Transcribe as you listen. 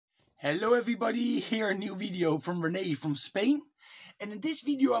Hello everybody, here a new video from Renee from Spain. And in this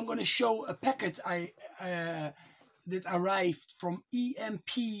video I'm going to show a packet that arrived from EMP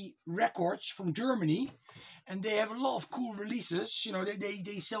Records from Germany. And they have a lot of cool releases, you know,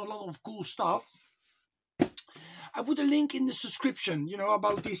 they sell a lot of cool stuff. I put a link in the description, you know,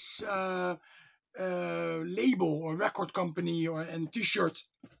 about this label or record company and t-shirt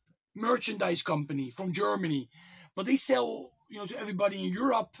merchandise company from Germany. But they sell, you know, to everybody in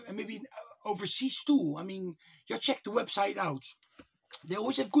Europe and maybe overseas too. I mean, just check the website out. They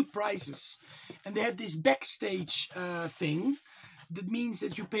always have good prices. And they have this backstage thing. That means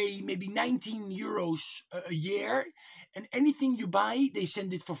that you pay maybe 19 euros a year. And anything you buy, they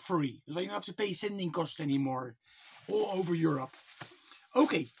send it for free. So you don't have to pay sending cost anymore. All over Europe.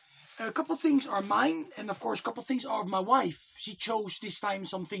 Okay. A couple things are mine. And of course, a couple things are of my wife. She chose this time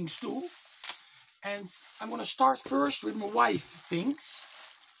some things too. And I'm going to start first with my wife things.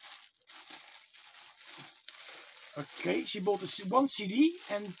 Okay, she bought one CD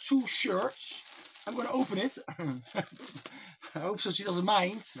and 2 shirts. I'm going to open it. I hope so she doesn't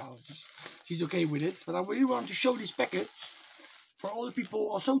mind. No, she's okay with it. But I really want to show this package for all the people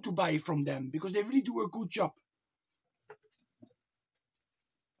also to buy from them. Because they really do a good job.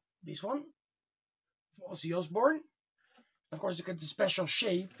 This one. From Ozzy Osbourne. Of course, look at the special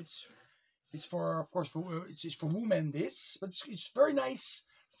shape. It's for, of course, it's for women. This, but it's very nice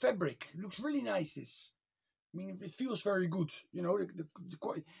fabric. It looks really nice. This, I mean, it feels very good. You know, you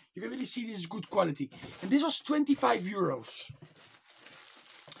can really see this is good quality. And this was 25 euros.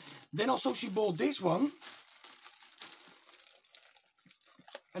 Then also she bought this one,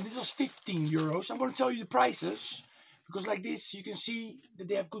 and this was 15 euros. I'm going to tell you the prices because, like this, you can see that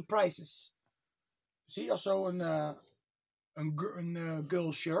they have good prices. See, also a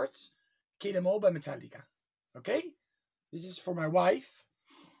girl shirt. Kill 'Em All by Metallica. Okay? This is for my wife.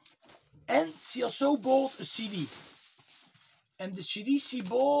 And she also bought a CD. And the CD she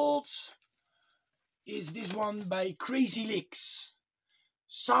bought is this one by Crazy Licks.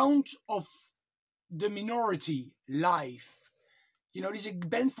 Sound of the Minority live. You know, this is a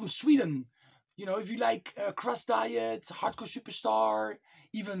band from Sweden. You know, if you like Crust Diet, Hardcore Superstar,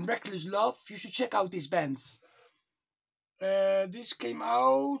 even Reckless Love, you should check out this band. This came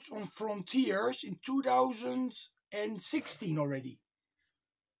out on Frontiers in 2016 already.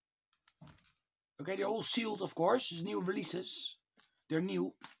 Okay, they're all sealed, of course. It's new releases. They're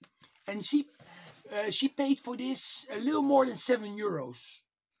new. And she paid for this a little more than 7 euros.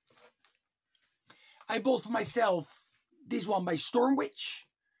 I bought for myself this one by Stormwitch.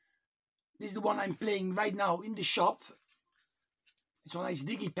 This is the one I'm playing right now in the shop. It's a nice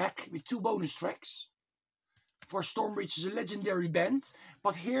digipack with 2 bonus tracks. For Stormwitch is a legendary band,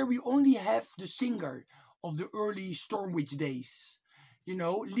 but here we only have the singer of the early Stormwitch days. You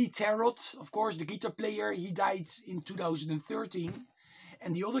know, Lee Tarrott, of course, the guitar player, he died in 2013.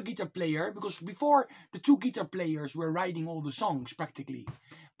 And the other guitar player, because before the 2 guitar players were writing all the songs practically.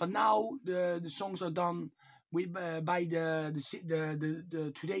 But now the songs are done with, by the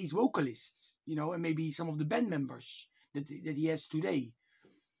today's vocalists, you know, and maybe some of the band members that he has today.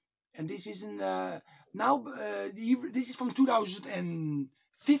 And this isn't this is from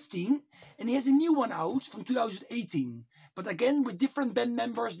 2015, and he has a new one out from 2018. But again, with different band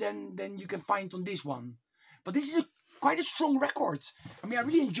members than you can find on this one. But this is quite a strong record. I mean, I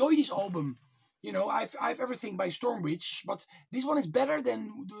really enjoy this album. You know, I've everything by Stormwitch, but this one is better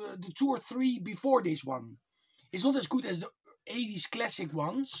than the 2 or 3 before this one. It's not as good as the 80s classic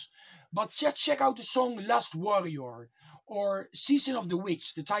ones, but just check out the song Last Warrior. Or Season of the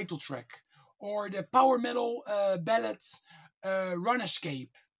Witch, the title track. Or the power metal ballad Run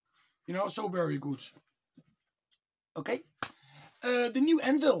Escape. You know, so very good. Okay. The new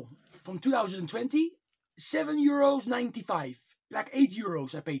Anvil from 2020. €7.95. Like 8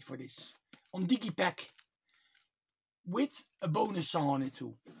 euros I paid for this. On Digipack. With a bonus song on it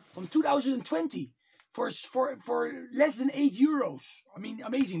too. From 2020. For less than 8 euros. I mean,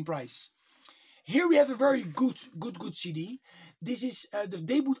 amazing price. Here we have a very good CD. This is the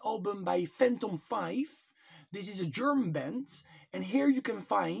debut album by Phantom 5. This is a German band. And here you can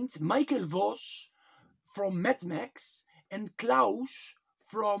find Michael Voss from Mad Max and Klaus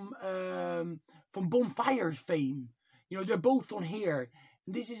from Bonfire fame. You know, they're both on here.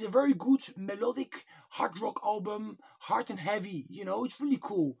 And this is a very good melodic hard rock album, hard and heavy. You know, it's really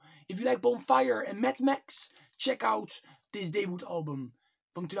cool. If you like Bonfire and Mad Max, check out this debut album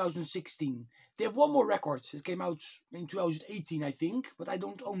from 2016. They have one more record. It came out in 2018, I think, but I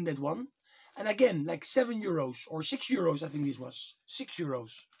don't own that one. And again, like 7 euros or 6 euros, I think this was 6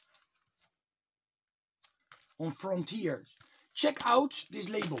 euros on Frontiers. check out this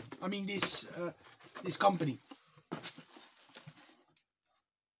label. I mean this company.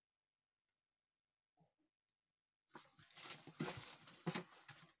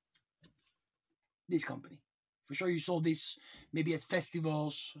 This company. For sure you saw this maybe at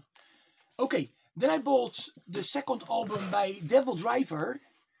festivals. Okay, then I bought the second album by Devil Driver.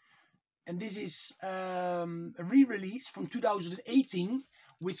 And this is a re-release from 2018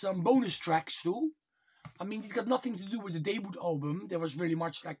 with some bonus tracks too. I mean, it got nothing to do with the debut album. There was really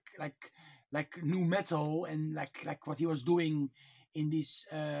much like new metal and like what he was doing in this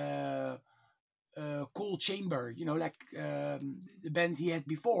Cold Chamber, you know, like the band he had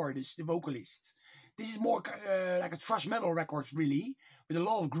before, the vocalist. This is more like a thrash metal record, really, with a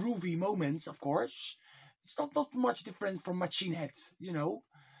lot of groovy moments, of course. It's not much different from Machine Head, you know,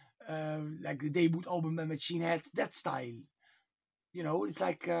 like the debut album by Machine Head, that style. You know, it's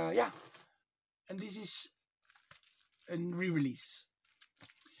like, yeah. And this is a re-release.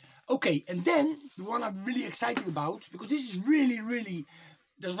 Okay, and then the one I'm really excited about, because this is really,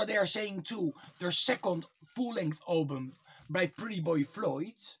 that's what they are saying too, their second full-length album by Pretty Boy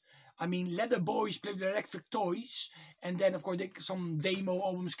Floyd. I mean, Leather Boys played with Electric Toys, and then of course some demo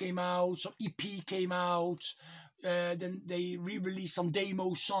albums came out, some EP came out, then they re-released some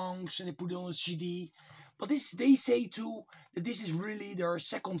demo songs and they put it on a CD. But they say too that this is really their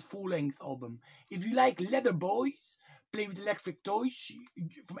second full-length album. If you like Leather Boys, Play with Electric Toys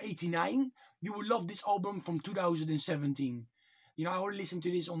from '89, you will love this album from 2017. You know, I already listened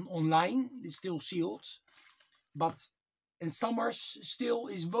to this online. It's still sealed, but and Summers still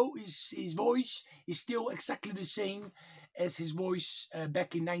his voice is still exactly the same as his voice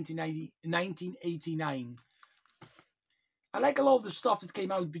back in 1989. I like a lot of the stuff that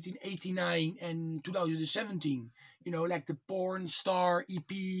came out between '89 and 2017. You know, like the Porn Star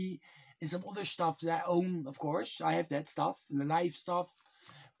EP and some other stuff that I own, of course. I have that stuff, and the live stuff.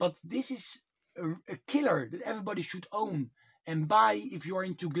 But this is a killer that everybody should own and buy if you are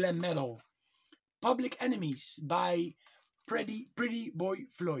into glam metal. Public Enemies by Pretty Boy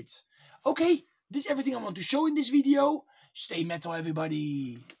Floyd. Okay, this is everything I want to show in this video. Stay metal,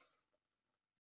 everybody.